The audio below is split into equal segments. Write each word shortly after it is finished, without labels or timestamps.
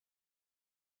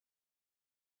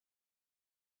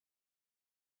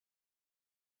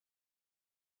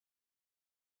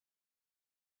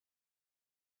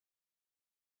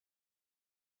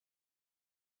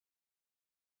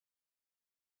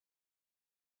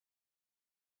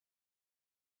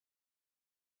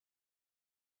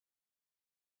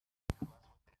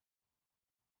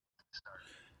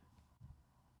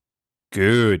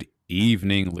Good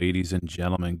evening, ladies and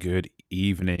gentlemen. Good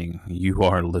evening. You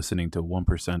are listening to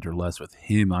 1% or Less with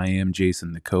him. I am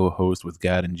Jason, the co-host with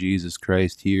God and Jesus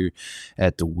Christ here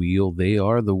at the wheel. They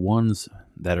are the ones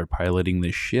that are piloting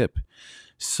this ship.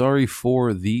 Sorry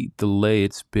for the delay.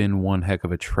 It's been one heck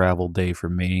of a travel day for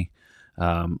me.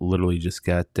 Literally just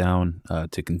got down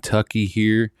to Kentucky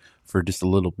here for just a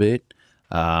little bit.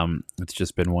 It's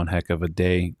just been one heck of a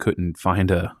day. Couldn't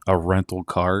find a rental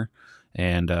car.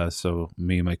 And so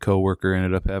me and my coworker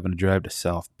ended up having to drive to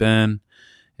South Bend,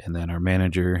 and then our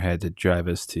manager had to drive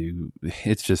us to.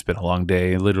 It's just been a long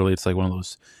day. Literally, it's like one of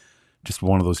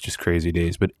those just crazy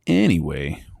days. But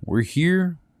anyway, we're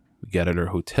here. We got at our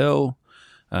hotel.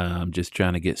 Just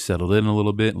trying to get settled in a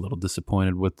little bit. A little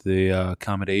disappointed with the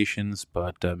accommodations,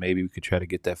 but maybe we could try to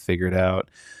get that figured out.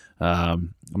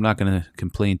 I'm not going to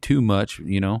complain too much.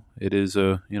 It is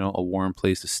a warm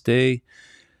place to stay,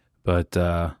 but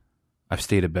I've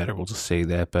stayed at better. We'll just say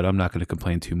that, but I'm not going to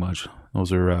complain too much.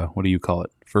 Those are, what do you call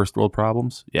it? First world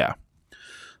problems? Yeah.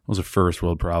 Those are first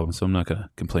world problems, so I'm not going to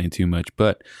complain too much.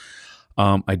 But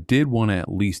I did want to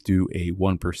at least do a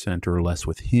 1% or less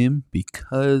with him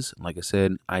because, like I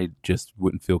said, I just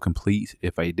wouldn't feel complete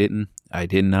if I didn't. I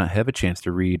did not have a chance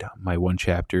to read my one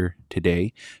chapter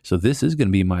today. So this is going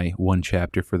to be my one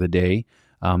chapter for the day.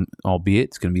 Albeit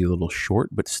it's going to be a little short,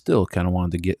 but still kind of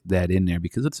wanted to get that in there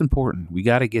because it's important. We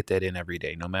got to get that in every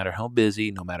day, no matter how busy,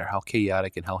 no matter how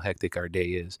chaotic and how hectic our day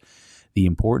is. The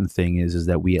important thing is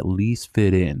that we at least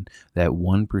fit in that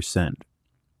 1%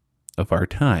 of our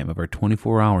time, of our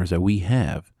 24 hours that we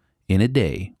have in a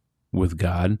day with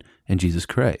God and Jesus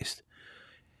Christ.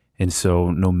 And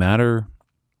so no matter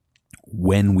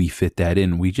when we fit that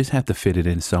in, we just have to fit it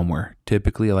in somewhere.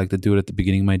 Typically, I like to do it at the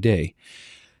beginning of my day.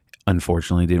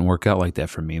 Unfortunately, it didn't work out like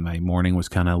that for me. My morning was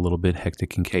kind of a little bit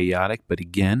hectic and chaotic, but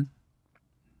again,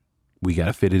 we got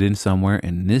to fit it in somewhere,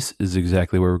 and this is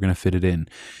exactly where we're going to fit it in.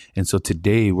 And so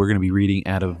today we're going to be reading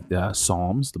out of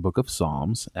Psalms, the book of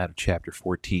Psalms, out of chapter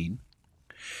 14,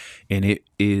 and it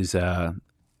is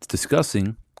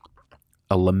discussing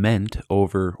a lament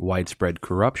over widespread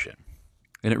corruption.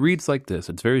 And it reads like this.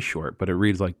 It's very short, but it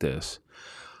reads like this.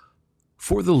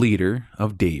 For the leader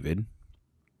of David,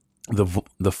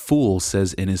 the fool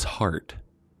says in his heart,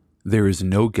 there is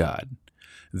no God.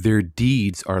 Their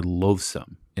deeds are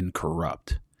loathsome and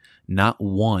corrupt. Not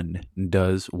one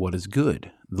does what is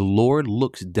good. The Lord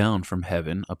looks down from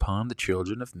heaven upon the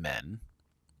children of men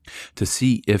to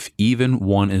see if even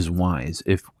one is wise,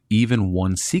 if even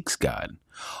one seeks God.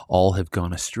 All have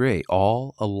gone astray.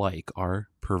 All alike are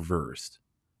perverse.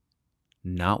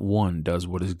 Not one does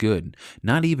what is good,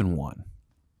 not even one.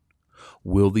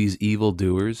 Will these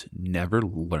evildoers never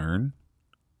learn?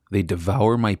 They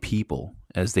devour my people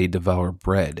as they devour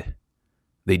bread.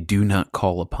 They do not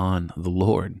call upon the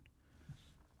Lord.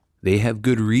 They have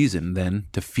good reason then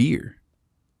to fear.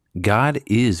 God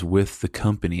is with the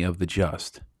company of the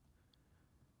just.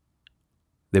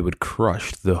 They would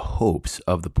crush the hopes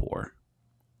of the poor,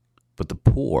 but the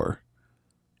poor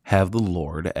have the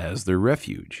Lord as their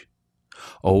refuge.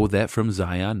 Oh, that from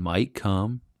Zion might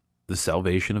come the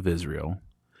salvation of Israel.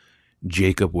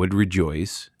 Jacob would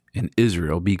rejoice, and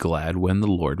Israel be glad when the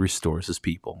Lord restores his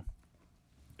people.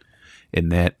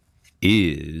 And that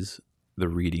is the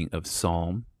reading of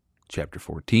Psalm chapter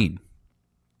 14.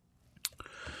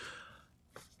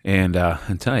 And I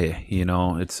tell you,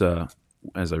 it's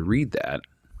as I read that,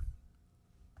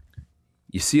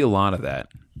 you see a lot of that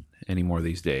anymore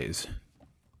these days.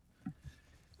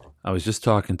 I was just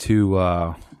talking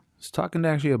to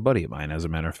actually a buddy of mine, as a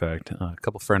matter of fact, a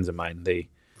couple friends of mine. They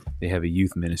have a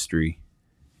youth ministry,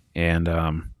 and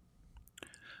I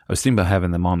was thinking about having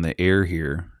them on the air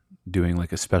here, doing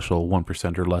like a special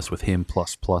 1% or less with him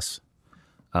plus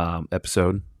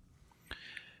episode.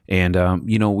 And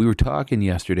we were talking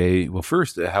yesterday. Well,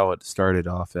 first, how it started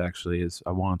off actually is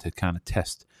I wanted to kind of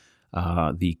test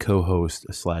the co-host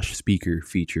 / speaker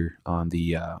feature on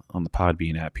the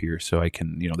Podbean app here, so I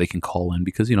can, they can call in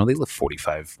because, they live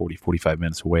 45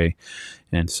 minutes away.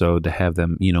 And so to have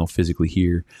them, physically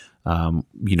here, on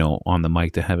the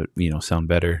mic to have it, sound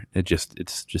better,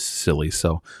 it's just silly.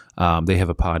 So they have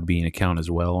a Podbean account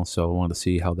as well. So I wanted to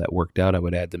see how that worked out. I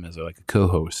would add them as like a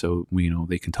co-host, so,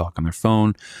 they can talk on their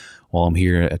phone while I'm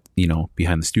here at,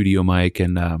 behind the studio mic.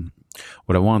 And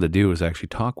what I wanted to do is actually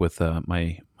talk with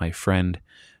my friend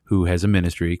who has a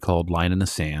ministry called Line in the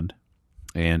Sand,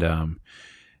 and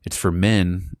it's for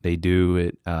men. They do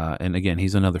it, and again,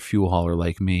 he's another fuel hauler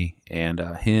like me, and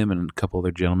him and a couple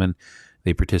other gentlemen,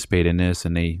 they participate in this,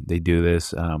 and they do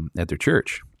this at their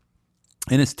church,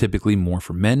 and it's typically more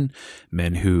for men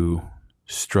who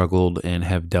struggled and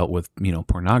have dealt with,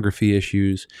 pornography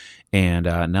issues. And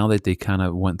now that they kind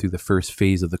of went through the first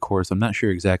phase of the course, I'm not sure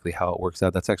exactly how it works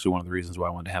out. That's actually one of the reasons why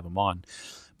I wanted to have them on.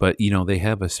 But, they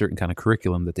have a certain kind of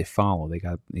curriculum that they follow. They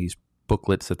got these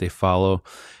booklets that they follow.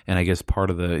 And I guess part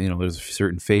of the, there's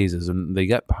certain phases, and they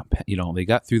got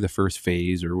through the first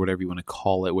phase, or whatever you want to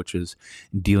call it, which is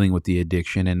dealing with the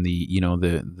addiction and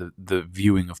the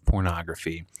viewing of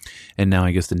pornography. And now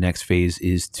I guess the next phase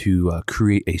is to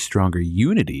create a stronger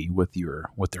unity with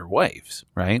their wives,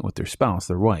 right? With their spouse,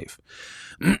 their wife.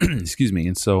 Excuse me.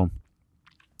 And so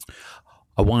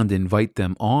I wanted to invite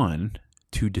them on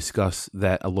to discuss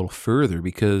that a little further,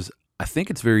 because I think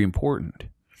it's very important,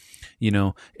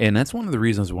 and that's one of the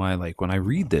reasons why, like, when I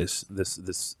read this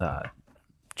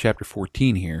chapter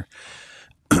 14 here,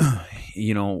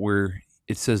 where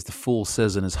it says the fool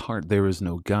says in his heart, there is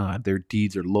no God. Their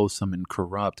deeds are loathsome and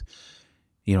corrupt.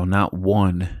 Not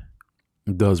one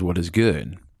does what is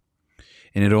good.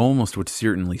 And it almost would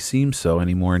certainly seem so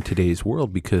anymore in today's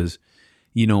world, because,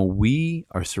 we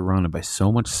are surrounded by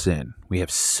so much sin. We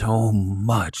have so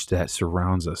much that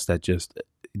surrounds us that just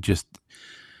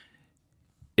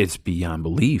it's beyond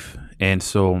belief. And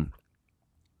so,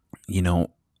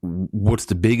 what's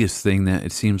the biggest thing that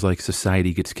it seems like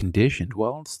society gets conditioned?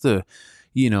 Well, it's the,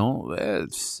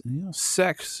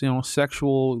 sex,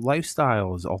 sexual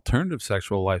lifestyles, alternative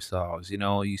sexual lifestyles.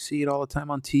 You see it all the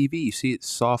time on TV. You see it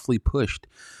softly pushed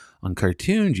on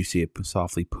cartoons. You see it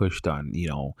softly pushed on,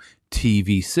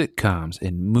 TV sitcoms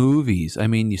and movies. I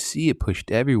mean, you see it pushed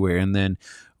everywhere. And then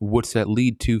what's that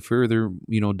lead to further,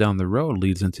 down the road?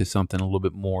 Leads into something a little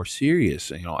bit more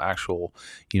serious, actual,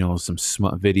 some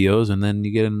smut videos. And then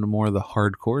you get into more of the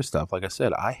hardcore stuff. Like I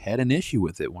said, I had an issue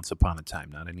with it once upon a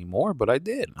time, not anymore, but I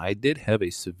did have a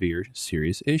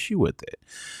serious issue with it.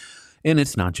 And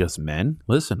it's not just men.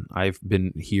 Listen, I've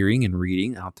been hearing and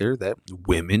reading out there that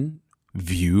women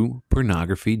view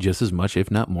pornography just as much,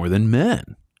 if not more, than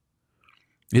men.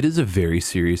 It is a very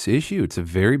serious issue. It's a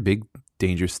very big,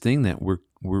 dangerous thing that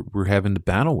we're having to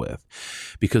battle with,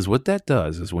 because what that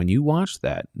does is, when you watch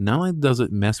that, not only does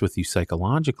it mess with you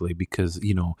psychologically, because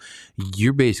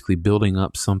you're basically building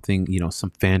up something,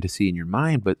 some fantasy in your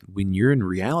mind, but when you're in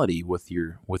reality with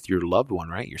your loved one,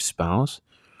 right, your spouse,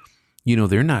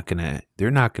 they're not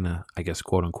gonna, I guess,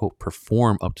 quote unquote,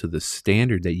 perform up to the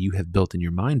standard that you have built in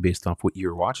your mind based off what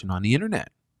you're watching on the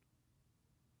internet,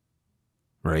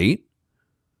 right?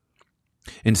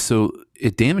 And so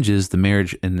it damages the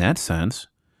marriage in that sense.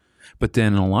 But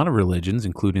then in a lot of religions,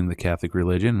 including the Catholic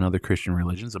religion and other Christian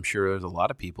religions, I'm sure there's a lot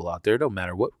of people out there, don't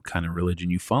matter what kind of religion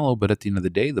you follow, but at the end of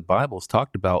the day, the Bible's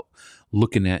talked about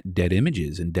looking at dead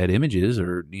images, and dead images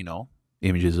are,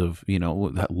 images of,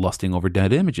 lusting over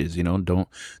dead images. Don't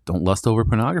lust over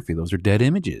pornography. Those are dead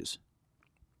images.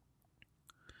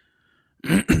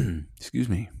 Excuse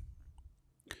me.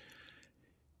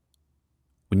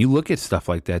 When you look at stuff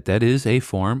like that, that is a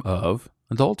form of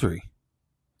adultery.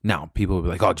 Now, people will be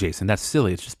like, oh, Jason, that's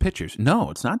silly. It's just pictures.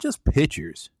 No, it's not just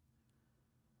pictures.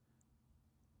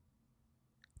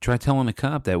 Try telling a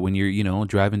cop that when you're,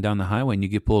 driving down the highway and you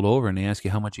get pulled over and they ask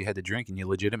you how much you had to drink and you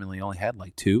legitimately only had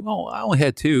like 2. Oh, I only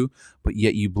had 2, but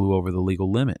yet you blew over the legal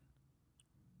limit.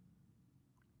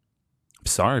 I'm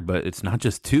sorry, but it's not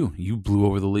just 2. You blew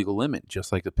over the legal limit,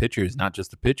 just like the picture is not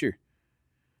just a picture.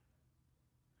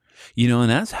 And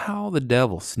that's how the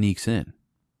devil sneaks in.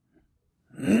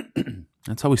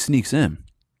 That's how he sneaks in.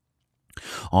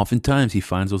 Oftentimes he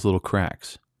finds those little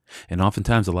cracks. And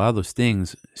oftentimes a lot of those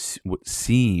things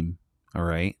seem, all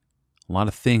right, a lot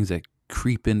of things that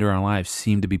creep into our lives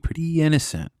seem to be pretty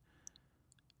innocent.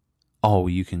 Oh,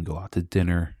 you can go out to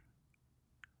dinner.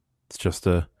 It's just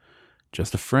a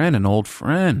friend, an old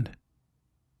friend.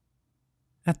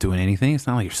 Not doing anything. It's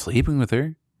not like you're sleeping with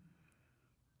her.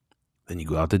 Then you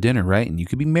go out to dinner, right? And you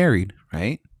could be married,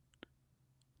 right?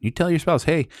 You tell your spouse,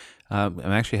 hey, I'm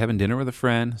actually having dinner with a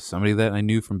friend, somebody that I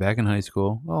knew from back in high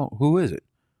school. Oh, who is it?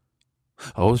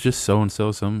 Oh, it's just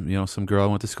so-and-so, some girl I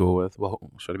went to school with.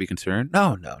 Well, should I be concerned?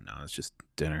 No, it's just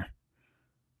dinner.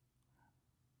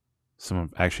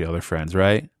 Some actually other friends,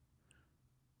 right?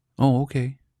 Oh,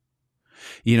 okay.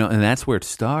 And that's where it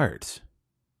starts.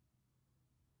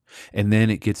 And then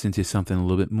it gets into something a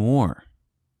little bit more.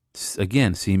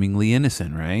 Again, seemingly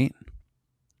innocent, right?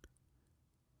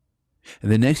 And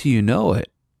the next thing you know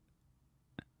it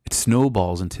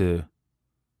snowballs into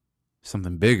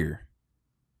something bigger.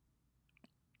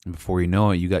 And before you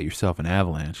know it, you got yourself an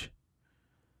avalanche.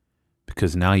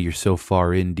 Because now you're so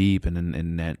far in deep,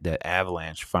 and that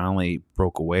avalanche finally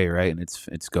broke away, right? And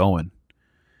it's going.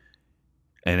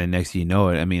 And then next thing you know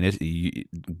it, I mean,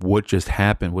 what just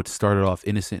happened, what started off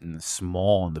innocent and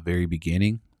small in the very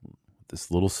beginning, this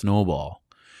little snowball,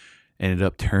 ended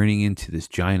up turning into this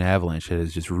giant avalanche that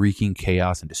is just wreaking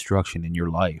chaos and destruction in your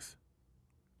life.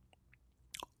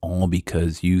 All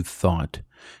because you thought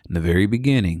in the very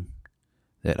beginning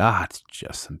that, it's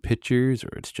just some pictures, or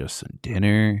it's just some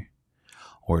dinner,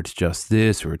 or it's just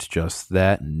this, or it's just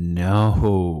that.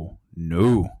 No.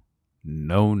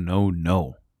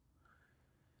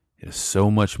 It is so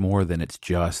much more than it's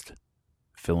just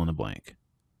fill in the blank.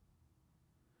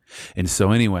 And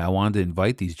so anyway, I wanted to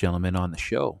invite these gentlemen on the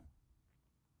show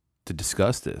to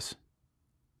discuss this.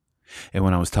 And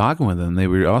when I was talking with them, they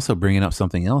were also bringing up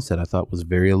something else that I thought was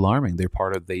very alarming. They're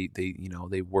part of they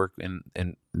work and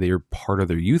they're part of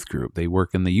their youth group. They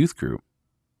work in the youth group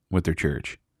with their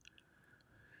church.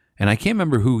 And I can't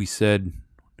remember who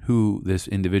this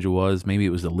individual was. Maybe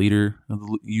it was the leader of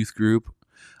the youth group.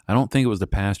 I don't think it was the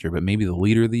pastor, but maybe the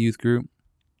leader of the youth group.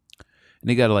 And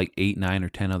they got like 8, 9, or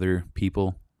 10 other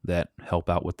people that help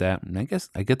out with that. And I guess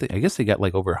they got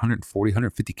like over 140,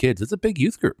 150 kids. It's a big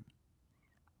youth group.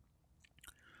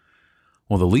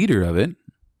 Well, the leader of it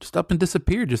just up and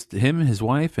disappeared. Just him, his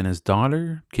wife, and his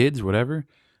daughter, kids, whatever.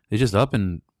 They just up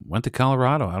and went to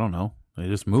Colorado. I don't know. They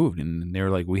just moved, and they were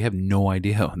like, we have no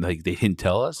idea. Like, they didn't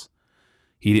tell us.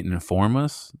 He didn't inform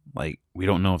us. Like, we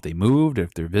don't know if they moved, or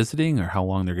if they're visiting, or how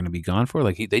long they're going to be gone for.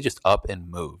 Like, they just up and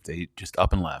moved. They just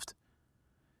up and left.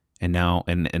 And now,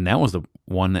 and that was the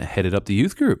one that headed up the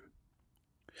youth group.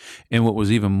 And what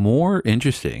was even more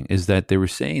interesting is that they were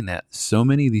saying that so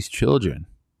many of these children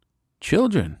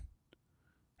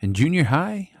in junior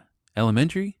high,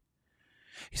 elementary,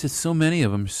 he said so many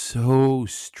of them so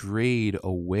strayed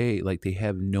away, like they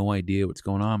have no idea what's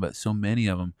going on. But so many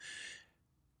of them,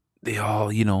 they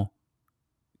all,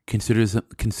 consider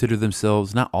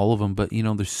themselves, not all of them, but,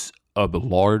 there's a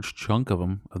large chunk of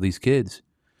them, of these kids,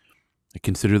 that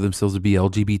consider themselves to be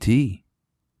LGBT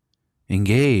and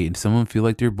gay. And some of them feel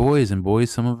like they're boys, and boys,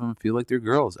 some of them feel like they're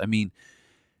girls. I mean,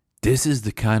 this is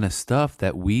the kind of stuff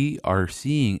that we are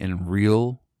seeing in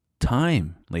real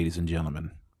time, ladies and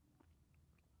gentlemen.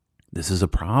 This is a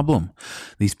problem.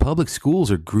 These public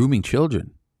schools are grooming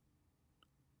children.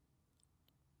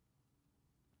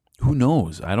 Who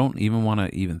knows? I don't even want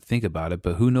to even think about it,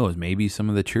 but who knows? Maybe some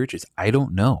of the churches. I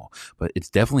don't know. But it's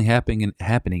definitely happening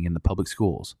in the public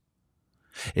schools.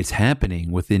 It's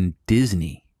happening within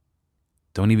Disney.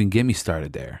 Don't even get me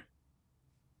started there.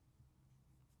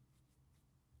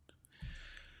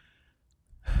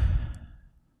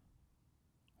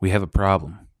 We have a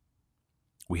problem.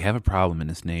 We have a problem in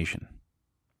this nation.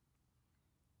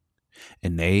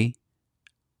 And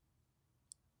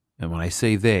when I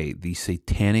say these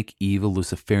satanic, evil,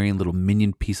 Luciferian little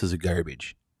minion pieces of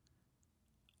garbage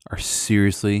are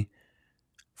seriously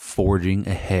forging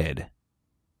ahead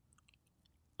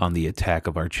on the attack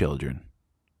of our children.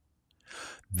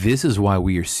 This is why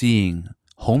we are seeing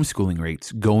homeschooling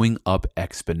rates going up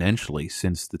exponentially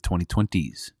since the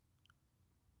 2020s.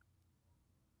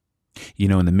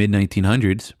 In the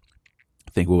mid-1900s,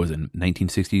 I think, what was it,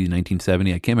 1960,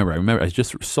 1970? I can't remember. I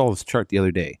just saw this chart the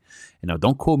other day. Now,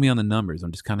 don't quote me on the numbers.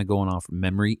 I'm just kind of going off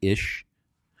memory-ish.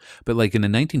 But like in the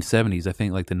 1970s, I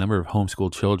think like the number of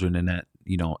homeschooled children in that,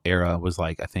 era was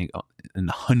like, I think in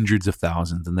the hundreds of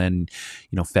thousands. And then,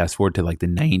 fast forward to like the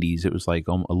 90s, it was like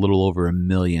a little over 1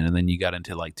 million. And then you got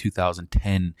into like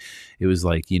 2010, it was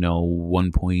like,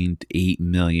 1.8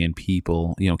 million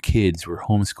people, kids were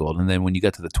homeschooled. And then when you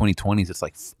got to the 2020s, it's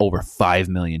like over 5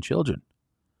 million children.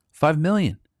 5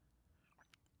 million.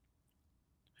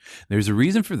 There's a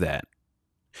reason for that.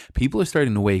 People are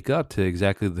starting to wake up to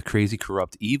exactly the crazy,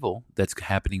 corrupt evil that's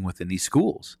happening within these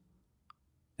schools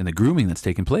and the grooming that's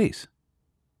taking place.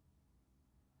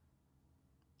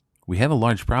 We have a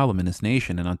large problem in this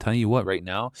nation, and I'll tell you what, right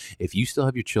now, if you still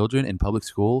have your children in public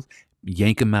schools,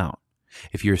 yank them out.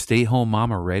 If you're a stay-at-home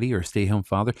mom already or a stay-at-home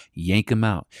father, yank them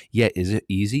out. Yet, is it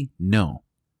easy? No.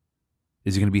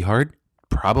 Is it going to be hard?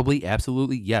 Probably,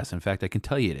 absolutely, yes. In fact, I can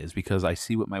tell you it is, because I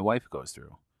see what my wife goes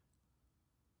through.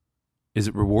 Is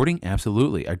it rewarding?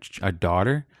 Absolutely. Our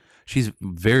daughter, she's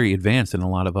very advanced in a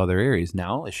lot of other areas.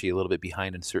 Now, is she a little bit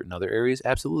behind in certain other areas?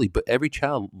 Absolutely. But every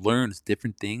child learns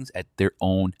different things at their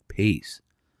own pace.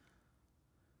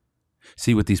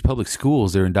 See, with these public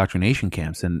schools, they're indoctrination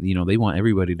camps, and they want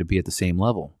everybody to be at the same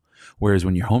level. Whereas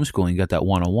when you're homeschooling, you got that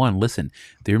one-on-one. Listen,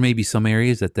 there may be some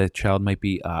areas that child might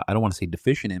be, I don't want to say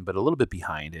deficient in, but a little bit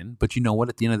behind in. But you know what?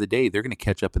 At the end of the day, they're going to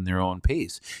catch up in their own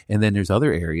pace. And then there's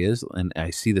other areas, and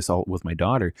I see this all with my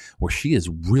daughter, where she is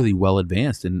really well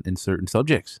advanced in certain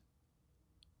subjects.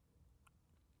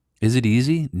 Is it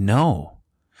easy? No.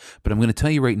 But I'm going to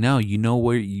tell you right now, you know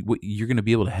what you're going to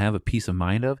be able to have a peace of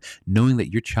mind of, knowing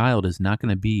that your child is not going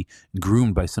to be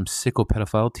groomed by some sicko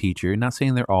pedophile teacher. Not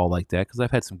saying they're all like that, because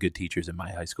I've had some good teachers in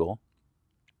my high school.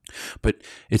 But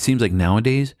it seems like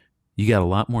nowadays you got a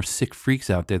lot more sick freaks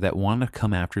out there that want to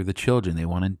come after the children. They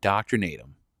want to indoctrinate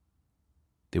them.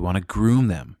 They want to groom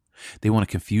them. They want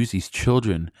to confuse these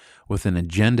children with an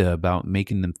agenda about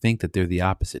making them think that they're the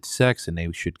opposite sex and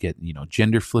they should get,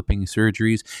 gender flipping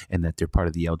surgeries, and that they're part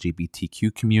of the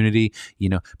LGBTQ community,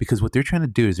 because what they're trying to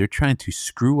do is they're trying to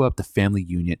screw up the family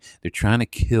unit. They're trying to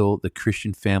kill the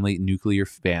Christian family, nuclear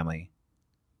family.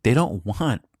 They don't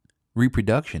want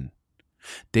reproduction.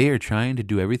 They are trying to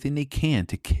do everything they can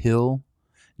to kill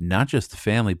not just the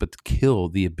family, but to kill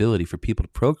the ability for people to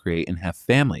procreate and have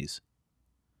families,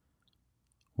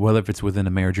 whether if it's within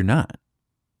a marriage or not.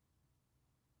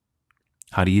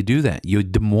 How do you do that? You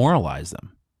demoralize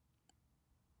them.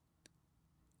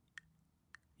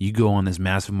 You go on this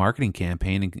massive marketing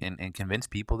campaign and convince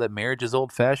people that marriage is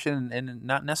old-fashioned and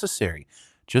not necessary.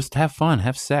 Just have fun,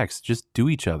 have sex, just do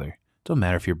each other. Don't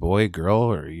matter if you're a boy, girl,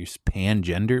 or you're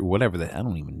pan-gender, whatever. I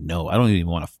don't even know. I don't even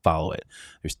want to follow it.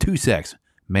 There's two sex,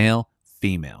 male,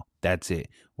 female. That's it.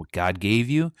 What God gave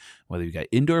you, whether you got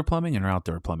indoor plumbing or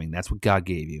outdoor plumbing, that's what God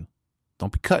gave you.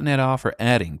 Don't be cutting that off or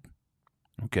adding.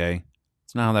 Okay?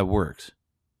 That's not how that works.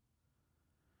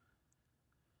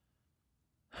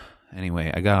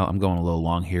 Anyway, I'm going a little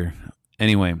long here.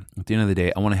 Anyway, at the end of the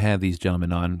day, I want to have these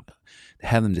gentlemen on,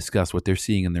 have them discuss what they're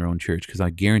seeing in their own church, because I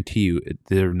guarantee you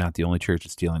they're not the only church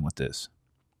that's dealing with this.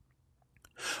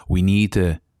 We need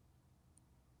to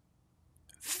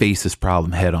face this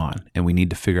problem head on, and we need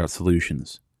to figure out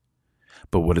solutions.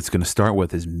 But what it's going to start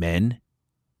with is men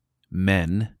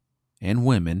and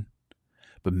women.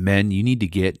 But men, you need to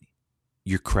get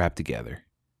your crap together.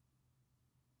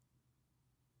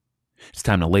 It's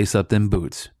time to lace up them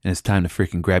boots, and it's time to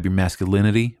freaking grab your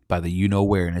masculinity by the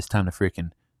you-know-where, and it's time to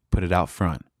freaking put it out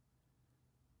front.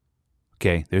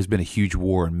 Okay, there's been a huge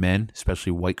war in men,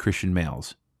 especially white Christian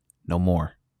males. No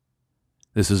more.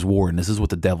 This is war, and this is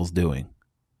what the devil's doing.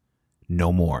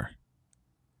 No more.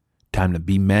 Time to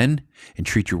be men and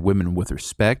treat your women with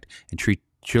respect and treat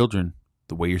children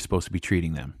the way you're supposed to be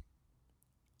treating them.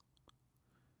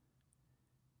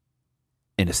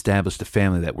 And establish the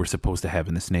family that we're supposed to have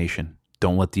in this nation.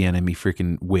 Don't let the enemy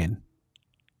freaking win.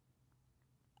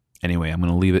 Anyway, I'm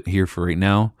going to leave it here for right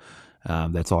now.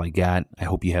 That's all I got. I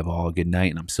hope you have all a good night,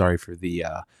 and I'm sorry for the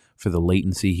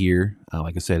latency here.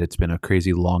 Like I said, it's been a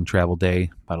crazy long travel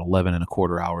day, about 11 and a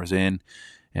quarter hours in.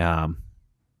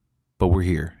 But we're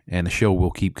here, and the show will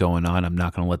keep going on. I'm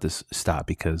not going to let this stop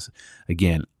because,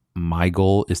 again, my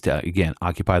goal is to, again,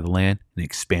 occupy the land and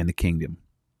expand the kingdom.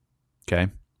 Okay?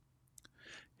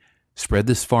 Spread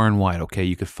this far and wide, okay?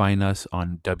 You can find us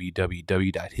on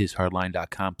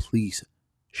www.hishardline.com. Please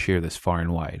share this far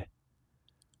and wide.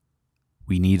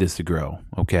 We need this to grow,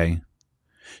 okay?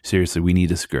 Seriously, we need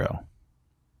this to grow.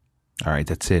 All right,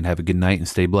 that's it. Have a good night and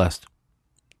stay blessed.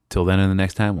 Till then and the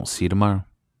next time, we'll see you tomorrow.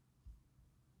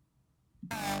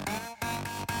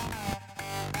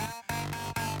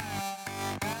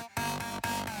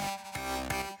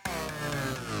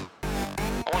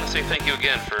 Say thank you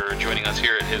again for joining us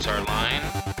here at His Hard Line.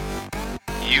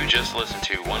 You just listened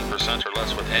to 1% or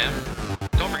Less with him.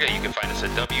 Don't forget you can find us at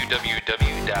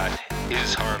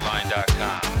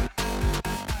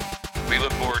www.hishardline.com. We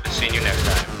look forward to seeing you next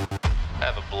time.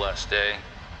 Have a blessed day.